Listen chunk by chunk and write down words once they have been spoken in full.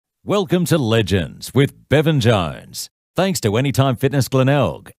Welcome to Legends with Bevan Jones. Thanks to Anytime Fitness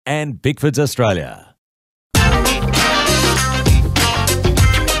Glenelg and Bigford's Australia.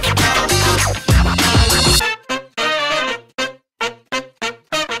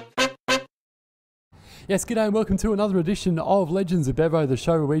 Yes, g'day and welcome to another edition of Legends of Bevo, the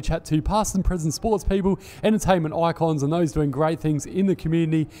show where we chat to past and present sports people, entertainment icons and those doing great things in the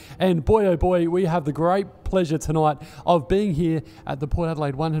community. And boy oh boy, we have the great pleasure tonight of being here at the Port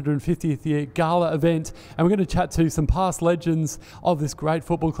Adelaide 150th year gala event, and we're going to chat to some past legends of this great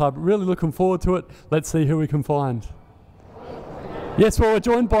football club. Really looking forward to it. Let's see who we can find. Yes, well, we're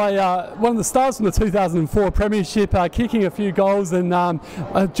joined by one of the stars from the 2004 Premiership, kicking a few goals, and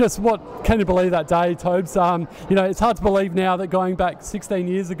just what can you believe that day, Tobes? You know, it's hard to believe now that going back 16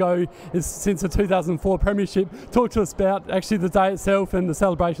 years ago is since the 2004 Premiership. Talk to us about actually the day itself and the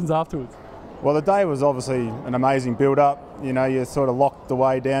celebrations afterwards. Well, the day was obviously an amazing build-up. You know, you're sort of locked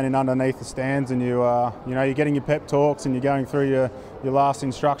away down in underneath the stands, and you're getting your pep talks and you're going through your last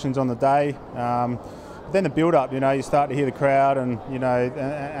instructions on the day. Then the build-up, you start to hear the crowd, and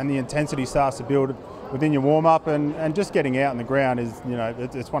and the intensity starts to build within your warm-up, and just getting out in the ground is,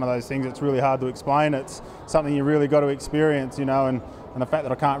 it's one of those things that's really hard to explain. It's something you really got to experience, and the fact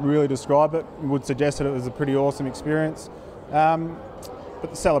that I can't really describe it would suggest that it was a pretty awesome experience.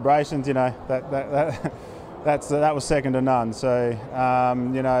 But the celebrations, that was second to none. So,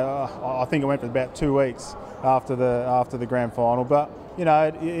 I think it went for about 2 weeks after the grand final, but.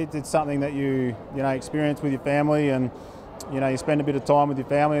 It's something that you experience with your family, and you spend a bit of time with your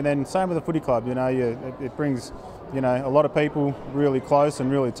family, and then same with the footy club. It brings a lot of people really close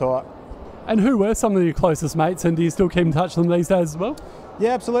and really tight. And who were some of your closest mates, and do you still keep in touch with them these days as well?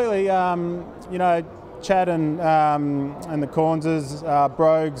 Yeah, absolutely. Chad and the Cornses,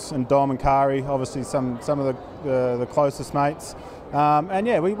 Brogs and Dom and Kari, obviously some of the closest mates. And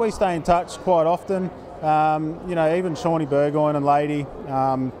yeah, we stay in touch quite often. Even Shawnee Burgoyne and Lady,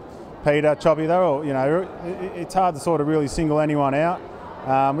 Peter, Choppy, they're all, it's hard to sort of really single anyone out.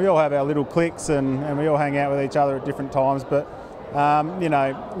 We all have our little cliques, and we all hang out with each other at different times, but,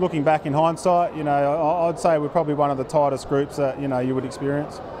 looking back in hindsight, I'd say we're probably one of the tightest groups that, you would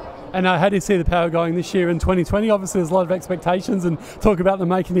experience. And how do you see the Power going this year in 2020? Obviously, there's a lot of expectations and talk about them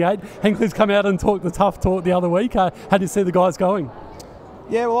making the 8. Hinkley's come out and talked the tough talk the other week. How do you see the guys going?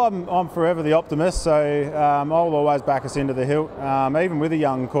 Yeah, well, I'm forever the optimist, so I'll always back us into the hilt, even with a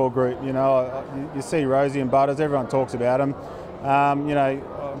young core group. You see Rosie and Butters, everyone talks about them. I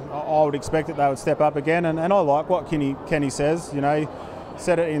would expect that they would step up again, and I like what Kenny says. He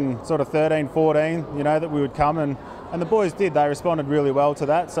said it in sort of 13, 14, that we would come, and the boys did. They responded really well to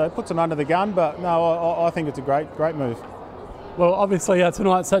that, so it puts them under the gun, but no, I think it's a great move. Well, obviously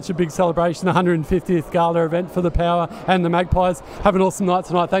tonight's such a big celebration, the 150th gala event for the Power and the Magpies. Have an awesome night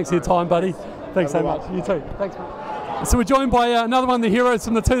tonight. Thanks for your time, buddy. Thanks so much. You too. Thanks, mate. So we're joined by another one of the heroes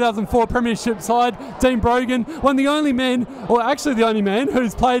from the 2004 Premiership side, Dean Brogan, one of the only men, or actually the only man,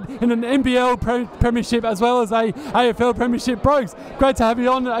 who's played in an NBL Premiership as well as a AFL Premiership. Brogues, great to have you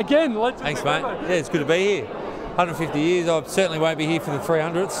on again. Thanks, mate. Yeah, it's good to be here. 150 years, I certainly won't be here for the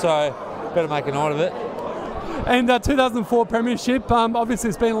 300th, so better make a night of it. And 2004 Premiership, obviously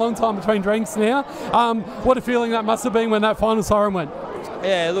it's been a long time between drinks now. What a feeling that must have been when that final siren went.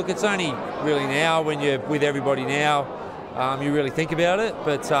 Yeah, look, it's only really now when you're with everybody now, you really think about it.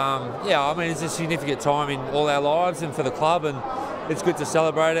 But it's a significant time in all our lives and for the club, and it's good to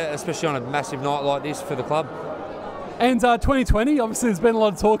celebrate it, especially on a massive night like this for the club. And 2020, obviously there's been a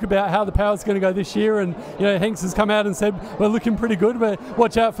lot of talk about how the Power's going to go this year, and Hanks has come out and said we're looking pretty good, but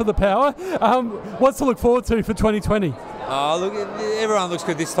watch out for the Power. What's to look forward to for 2020? Look, everyone looks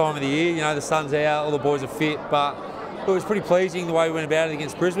good this time of the year. The sun's out, all the boys are fit, but it was pretty pleasing the way we went about it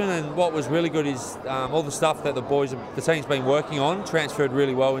against Brisbane, and what was really good is all the stuff that the team's been working on transferred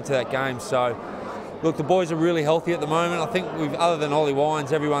really well into that game. So look, the boys are really healthy at the moment. I think other than Ollie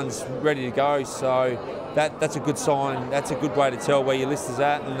Wines, everyone's ready to go, so that's a good sign. That's a good way to tell where your list is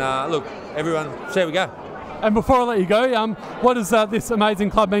at. And look, everyone, so there we go. And before I let you go, what does this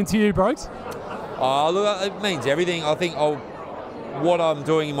amazing club mean to you, Brogues? Look, it means everything. I think what I'm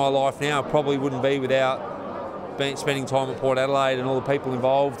doing in my life now probably wouldn't be without spending time at Port Adelaide and all the people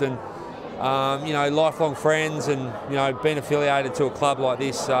involved, and lifelong friends, and being affiliated to a club like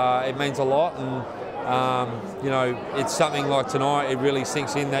this, it means a lot. And it's something like tonight, it really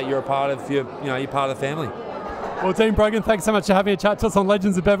sinks in that you're a part of you're part of the family. Well, Dean Brogan, thanks so much for having a chat to us on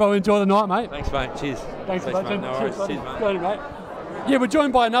Legends of Bevo. Enjoy the night, mate. Thanks, mate. Cheers. Thanks, mate. No worries. Cheers, mate. Good, mate. Yeah, we're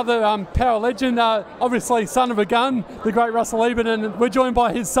joined by another Power legend, obviously son of a gun, the great Russell Ebert, and we're joined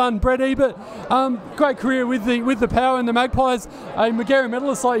by his son, Brett Ebert. Great career with the Power and the Magpies, a McGarry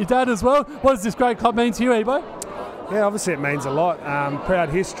medalist like your dad as well. What does this great club mean to you, Ebert? Yeah, obviously it means a lot. Proud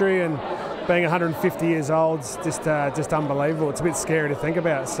history, and being 150 years old is just unbelievable. It's a bit scary to think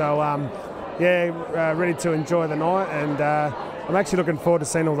about. So, ready to enjoy the night, and I'm actually looking forward to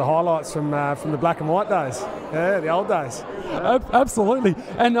seeing all the highlights from the black and white days. Yeah, the old days. Absolutely.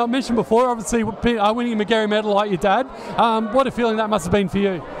 And I mentioned before, obviously, winning a McGarry medal like your dad. What a feeling that must have been for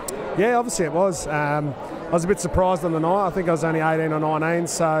you. Yeah, obviously it was. I was a bit surprised on the night. I think I was only 18 or 19,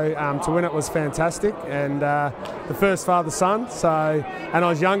 so to win it was fantastic. And the first father-son, and I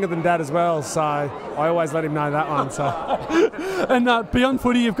was younger than Dad as well, so I always let him know that one. So. And beyond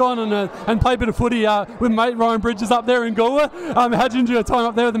footy, you've gone and played a bit of footy with mate Ryan Bridges up there in Gala. How did you enjoy your time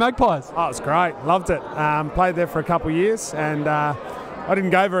up there with the Magpies? Oh, it was great. Loved it. Played there for a couple of years, and I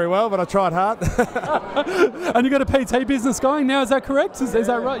didn't go very well, but I tried hard. And you've got a PT business going now, is that correct? Is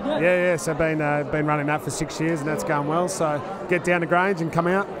that right? Yeah. So I've been running that for 6 years, and that's going well. So get down to Grange and come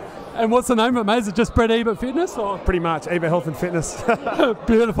out. And what's the name of it, mate? Is it just Brett Ebert Fitness? Or? Pretty much, Ebert Health and Fitness.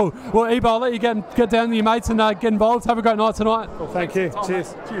 Beautiful. Well, Ebert, I'll let you get down to your mates and get involved. Have a great night tonight. Well, thank you.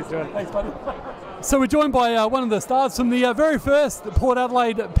 Cheers. Cheers. Thanks, buddy. So we're joined by one of the stars from the very first Port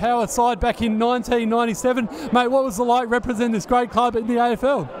Adelaide Power side back in 1997. Mate, what was it like representing this great club in the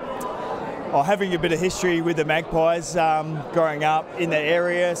AFL? Oh, having a bit of history with the Magpies, growing up in the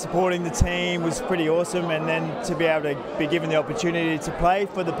area, supporting the team was pretty awesome, and then to be able to be given the opportunity to play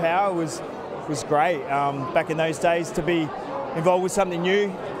for the Power was great. Back in those days, to be involved with something new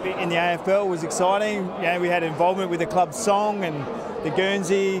in the AFL was exciting. You know, we had involvement with the club song and the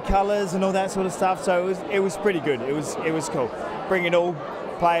Guernsey colours and all that sort of stuff, so it was pretty good. It was cool. Bringing all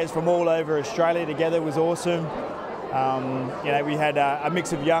players from all over Australia together was awesome. We had a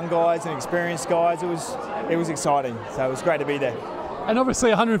mix of young guys and experienced guys. It was exciting, so it was great to be there. And obviously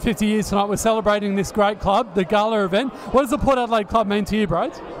 150 years tonight, we're celebrating this great club, the gala event. What does the Port Adelaide Club mean to you,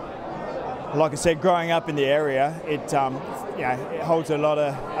 bros? Like I said, growing up in the area, it holds a lot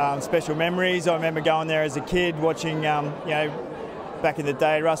of special memories. I remember going there as a kid, watching back in the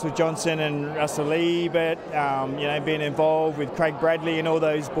day, Russell Johnson and Russell Ebert, being involved with Craig Bradley and all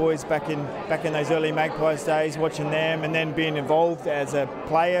those boys back in those early Magpies days, watching them, and then being involved as a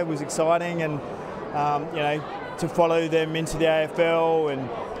player was exciting, and to follow them into the AFL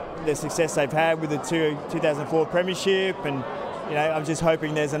and the success they've had with the 2004 Premiership, and I'm just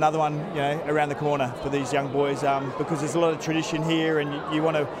hoping there's another one around the corner for these young boys, because there's a lot of tradition here, and you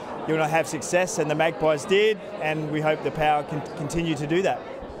want to have success, and the Magpies did, and we hope the Power can continue to do that.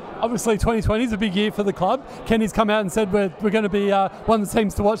 Obviously 2020 is a big year for the club. Kenny's come out and said we're going to be one of the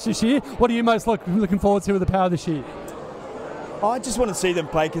teams to watch this year. What are you most looking forward to with the Power this year? I just want to see them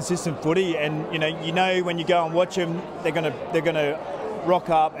play consistent footy, and when you go and watch them, they're going to rock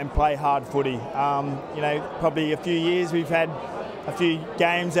up and play hard footy. Probably a few years we've had a few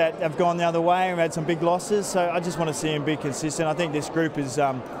games that have gone the other way and we've had some big losses, so I just want to see them be consistent. I think this group is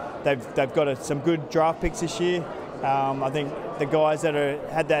they've got some good draft picks this year. I think the guys that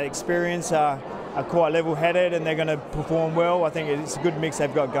had that experience are quite level-headed, and they're going to perform well. I think it's a good mix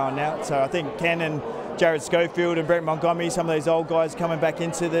they've got going now. So I think Ken and Jared Schofield and Brett Montgomery, some of those old guys coming back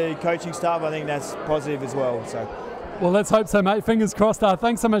into the coaching staff, I think that's positive as well. So, well, let's hope so, mate. Fingers crossed.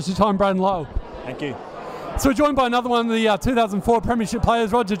 Thanks so much for your time, Brayden Lyle. Thank you. So we're joined by another one of the 2004 Premiership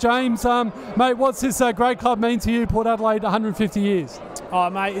players, Roger James. Mate, what's this great club mean to you, Port Adelaide, 150 years? Oh,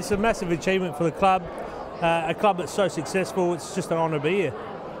 mate, it's a massive achievement for the club. A club that's so successful, it's just an honour to be here.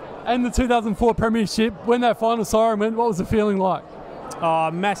 And the 2004 Premiership, when that final siren went, what was the feeling like?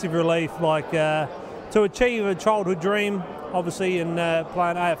 Oh, massive relief. To achieve a childhood dream, obviously, in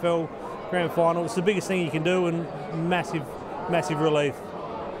playing AFL Grand Final, it's the biggest thing you can do, and massive, massive relief.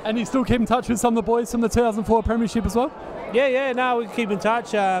 And you still keep in touch with some of the boys from the 2004 Premiership as well? Yeah, no, we keep in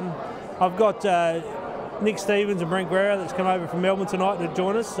touch. I've got Nick Stevens and Brent Guerra that's come over from Melbourne tonight to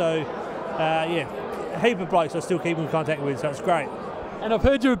join us, so a heap of blokes I still keep in contact with, so it's great. And I've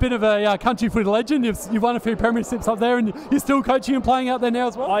heard you're a bit of a country footy legend. You've won a few premierships up there, and you're still coaching and playing out there now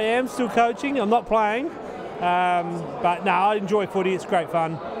as well? I am still coaching. I'm not playing, but no, I enjoy footy. It's great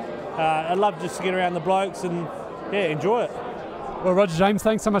fun. I love just to get around the blokes and enjoy it. Well, Roger James,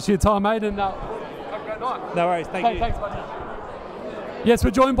 thanks so much for your time, mate, and have a great night. No worries, thank you. Thanks, buddy. Yes, we're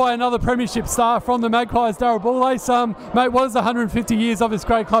joined by another Premiership star from the Magpies, Darryl Borlase. Mate, what does 150 years of this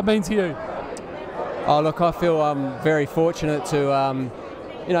great club mean to you? Oh, look, I feel very fortunate to,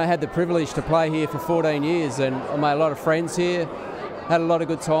 had the privilege to play here for 14 years, and I made a lot of friends here. had a lot of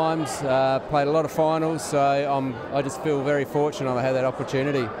good times, played a lot of finals, so I just feel very fortunate I had that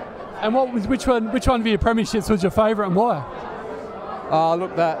opportunity. And which one of your premierships was your favourite and why?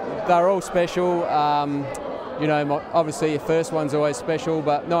 Look, they're all special. Obviously your first one's always special,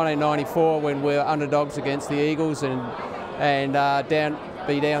 but 1994 when we were underdogs against the Eagles and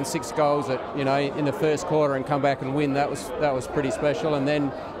be down 6 goals in the first quarter and come back and win, that was pretty special. And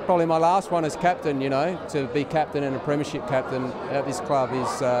then probably my last one as captain, to be captain and a premiership captain at this club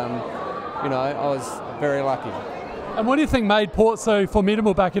is, I was very lucky. And what do you think made Port so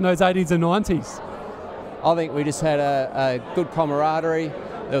formidable back in those 80s and 90s? I think we just had a good camaraderie.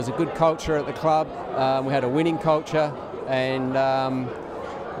 There was a good culture at the club. We had a winning culture, and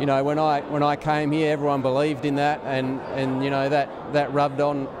when I came here, everyone believed in that, and that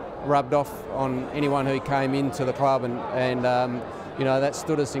rubbed off on anyone who came into the club, and that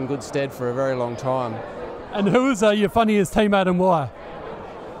stood us in good stead for a very long time. And who was your funniest teammate and why?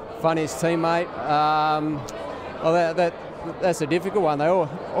 Funniest teammate? That's a difficult one. They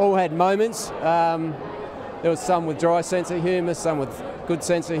all had moments. There was some with dry sense of humour, some with good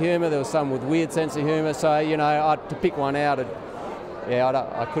sense of humour, there was some with weird sense of humour. So, to pick one out,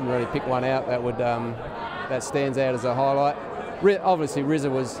 I couldn't really pick one out that stands out as a highlight. Obviously, Rizza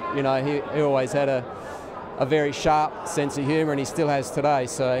was, he always had a very sharp sense of humour, and he still has today.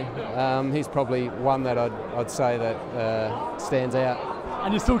 So he's probably one that I'd say that stands out.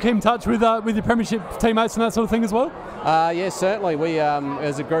 And you still keep in touch with your premiership teammates and that sort of thing as well? Yes, certainly. We,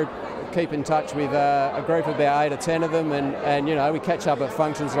 as a group, keep in touch with a group of about 8 or 10 of them, and we catch up at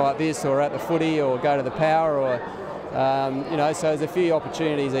functions like this, or at the footy, or go to the Power, or so there's a few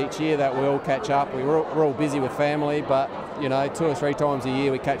opportunities each year that we all catch up. We're all busy with family, but 2 or 3 times a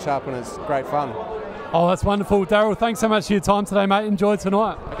year we catch up, and it's great fun. Oh, that's wonderful. Darryl, thanks so much for your time today, mate. Enjoy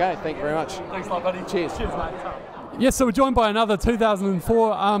tonight. Okay, thank you very much. Thanks a lot, buddy. Cheers. Cheers, mate. Yes, so we're joined by another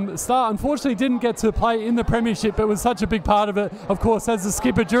 2004 star. Unfortunately, didn't get to play in the premiership, but was such a big part of it, of course, as the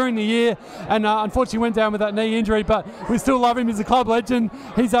skipper during the year, and unfortunately went down with that knee injury, but we still love him. He's a club legend.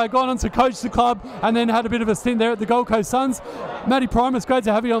 He's gone on to coach the club and then had a bit of a stint there at the Gold Coast Suns. Matty Primus, great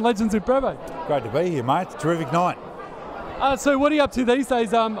to have you on Legends with Bevo. Great to be here, mate. Terrific night. So what are you up to these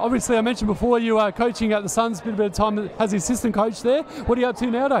days? Obviously, I mentioned before you are coaching at the Suns, a bit of time as the assistant coach there. What are you up to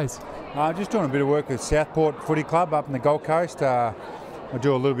nowadays? Just doing a bit of work with Southport Footy Club up in the Gold Coast. I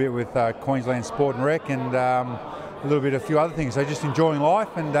do a little bit with Queensland Sport and Rec, and a little bit of a few other things. So just enjoying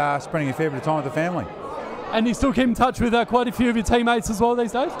life and spending a fair bit of time with the family. And you still keep in touch with quite a few of your teammates as well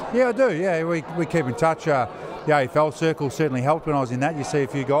these days? Yeah, I do. Yeah, we keep in touch. The AFL circle certainly helped when I was in that. You see a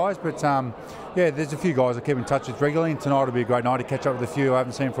few guys, but there's a few guys I keep in touch with regularly, and tonight will be a great night to catch up with a few I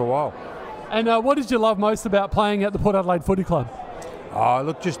haven't seen for a while. And what did you love most about playing at the Port Adelaide Footy Club?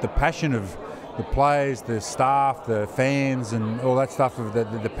 Look, just the passion of the players, the staff, the fans, and all that stuff, of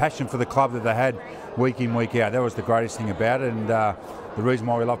the passion for the club that they had week in, week out. That was the greatest thing about it, and the reason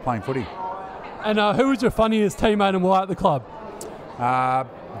why we love playing footy. And who was your funniest teammate and why at the club?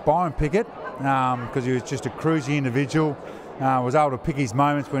 Byron Pickett, because he was just a cruisy individual. Was able to pick his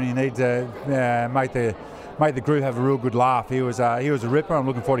moments when he needed to make the group have a real good laugh. He was a ripper. I'm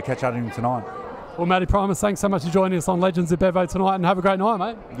looking forward to catch up with him tonight. Well, Matty Primus, thanks so much for joining us on Legends of Bevo tonight, and have a great night,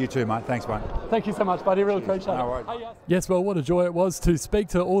 mate. You too, mate. Thanks, mate. Thank you so much, buddy. Really appreciate it. No worries. Yes, well, what a joy it was to speak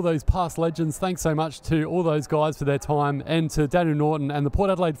to all those past legends. Thanks so much to all those guys for their time, and to Daniel Norton and the Port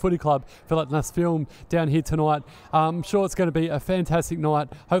Adelaide Footy Club for letting us film down here tonight. I'm sure it's going to be a fantastic night.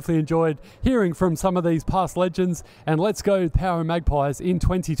 Hopefully enjoyed hearing from some of these past legends, and let's go Power Magpies in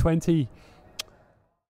 2020.